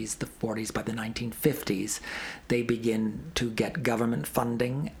 30s, the 40s. By the 1950s, they begin to get government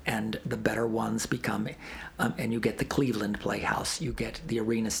funding, and the better ones become, and you get the Cleveland Playhouse, you get the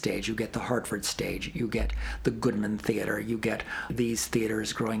Arena Stage, you get the Hartford Stage, you get the Goodman Theater, you get these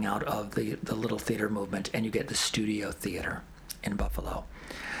theaters growing out of the little theater movement, and you get the Studio Theater in Buffalo.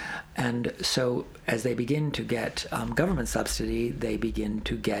 And so as they begin to get government subsidy, they begin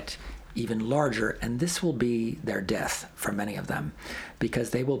to get even larger, and this will be their death for many of them,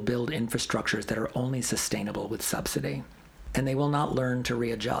 because they will build infrastructures that are only sustainable with subsidy. And they will not learn to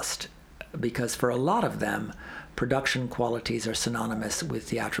readjust, because for a lot of them, production qualities are synonymous with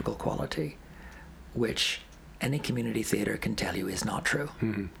theatrical quality, which any community theater can tell you is not true.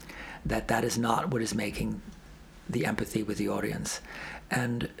 Mm-hmm. That is not what is making the empathy with the audience.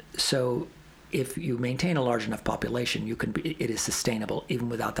 And so if you maintain a large enough population, it is sustainable even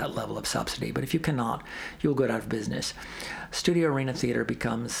without that level of subsidy. But if you cannot, you'll go out of business. Studio Arena Theater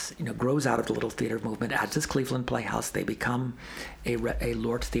grows out of the little theater movement, as does Cleveland Playhouse. They become a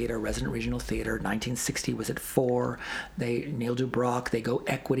LORT theater, resident regional theater. 1960 was at 4. Neil Dubrock, they go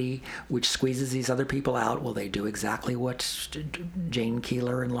equity, which squeezes these other people out. Well, they do exactly what Jane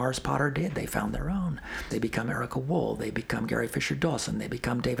Keeler and Lars Potter did. They found their own. They become Erica Wool. They become Gary Fisher Dawson. They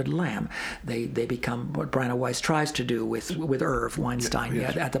become David Lamb. They become what Bryna Weiss tries to do with Irv Weinstein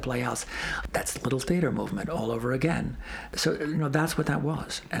at the Playhouse. That's the little theater movement all over again. So, that's what that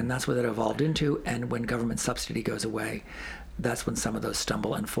was, and that's what it evolved into. And when government subsidy goes away, that's when some of those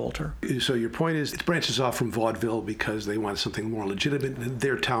stumble and falter. So your point is it branches off from vaudeville because they want something more legitimate, and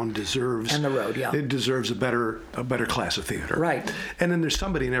their town deserves. And the road, yeah. It deserves a better class of theater. Right. And then there's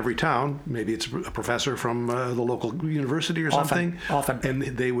somebody in every town, maybe it's a professor from the local university or something. Often. And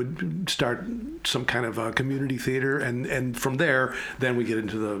they would start some kind of a community theater, and from there, then we get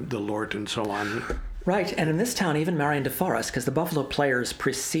into the LORT and so on. Right, and in this town, even Marion DeForest, because the Buffalo Players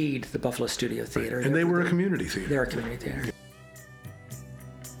precede the Buffalo Studio Theater. Right. And they were a community theater. They're a community theater.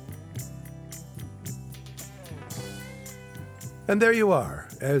 And there you are.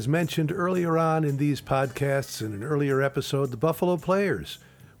 As mentioned earlier on in these podcasts, in an earlier episode, the Buffalo Players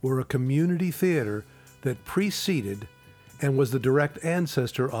were a community theater that preceded and was the direct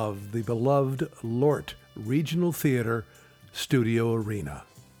ancestor of the beloved LORT Regional Theater Studio Arena.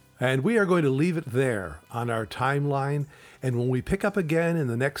 And we are going to leave it there on our timeline. And when we pick up again in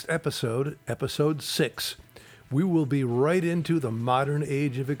the next episode, episode 6, we will be right into the modern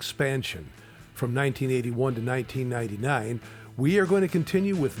age of expansion. From 1981 to 1999, we are going to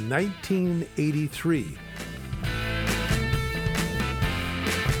continue with 1983.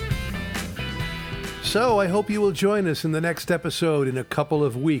 So I hope you will join us in the next episode in a couple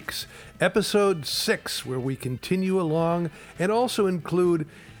of weeks. Episode 6, where we continue along and also include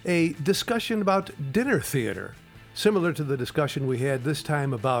a discussion about dinner theater. Similar to the discussion we had this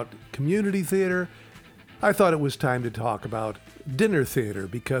time about community theater, I thought it was time to talk about dinner theater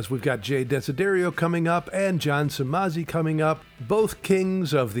because we've got Jay Desiderio coming up and John Samazzi coming up, both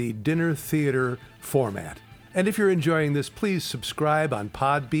kings of the dinner theater format. And if you're enjoying this, please subscribe on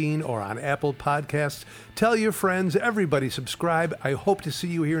Podbean or on Apple Podcasts. Tell your friends, everybody subscribe. I hope to see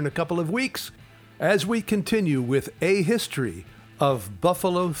you here in a couple of weeks as we continue with A History of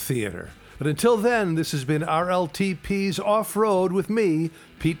Buffalo Theater. But until then, this has been RLTP's Off-Road with me,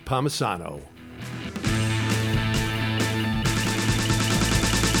 Pete Palmisano.